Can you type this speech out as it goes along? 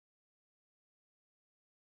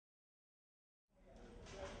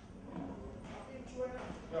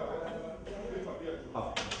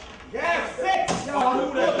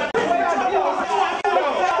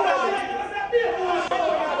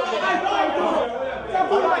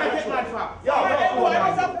We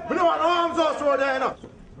don't want no arms also there, you know.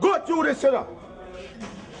 Go through this, you know.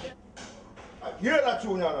 Hear that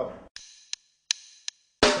tune, you know.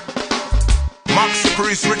 Maxi,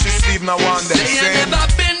 Chris, Richie, Steve, now one them say you never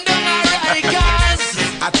been done alright, cause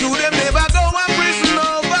I told them never go and prison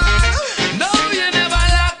over. no, you never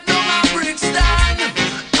locked down a brick stand.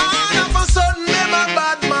 All of a sudden, them a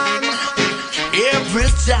bad man. Every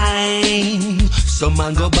time some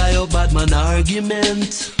man go buy a bad man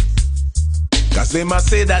argument, Cause them a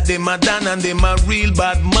say that them a done and them a real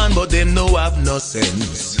bad man, but them no have no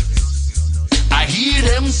sense. I hear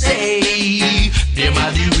them say them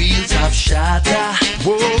are the real top shotter.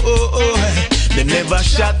 Whoa, oh, oh. Them never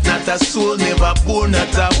shot, not a soul, never born,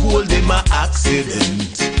 not a hole, them a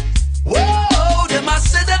accident. Whoa, them a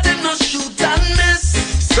say that them no shoot and miss.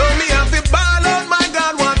 So me have to ball out, my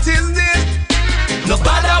God, what is this? No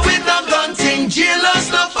bother with no gun thing, jailers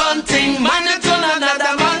no fun thing. Man, you turn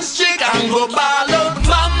another man's chick and go ball out,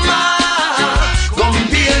 mama. Come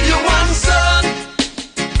build you one son.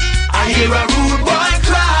 I hear a rude boy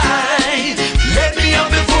cry, let me up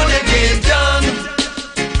before the day done.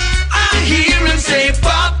 I hear him say,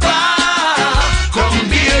 Papa, come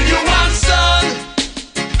build you one son.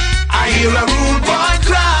 I hear a rude boy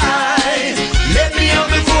cry, let me up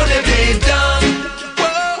before the day done.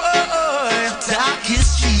 Whoa, talk is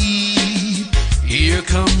cheap. Here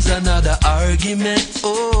comes another argument.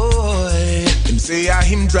 Oh, Him say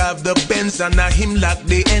him drive the Benz and him lock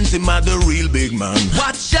the ends, him a the real big man.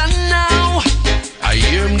 watch ya now. I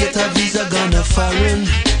hear him get a visa gonna foreign.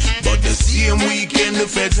 But the same weekend the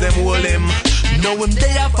feds them hold him. Know him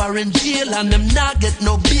they are foreign jail and them not get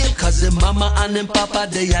no bail, cause him mama and him papa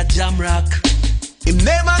they a jam rock. Him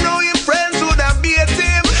never know him friends would have beat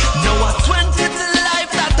him. Now a 20 to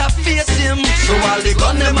life that a face him. So all the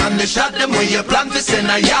gun them and the shot them when you plan to send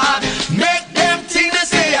a yard. Make them think they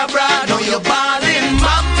stay abroad. Now you ballin',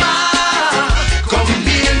 mama. Come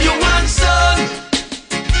build you one son.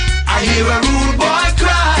 I hear a rude boy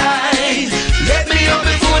cry, let me up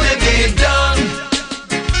before the day done.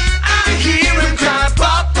 I hear him cry,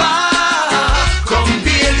 Papa, come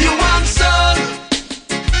build you one son.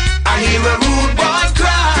 I hear a rude boy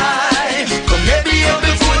cry, come let me up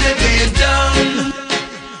before the day done.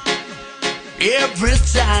 Every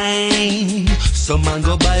time some man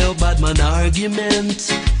go buy a bad man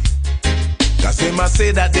argument, Cause them a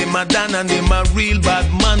say that them a done and them a real bad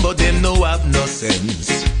man, but them no have no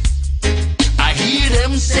sense. I hear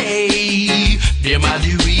them say them are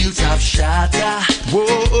the real top shotter. Whoa,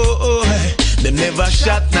 oh, oh. Them never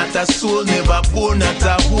shot, not a soul, never born, not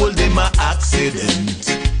a hole, them a accident.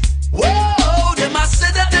 Whoa,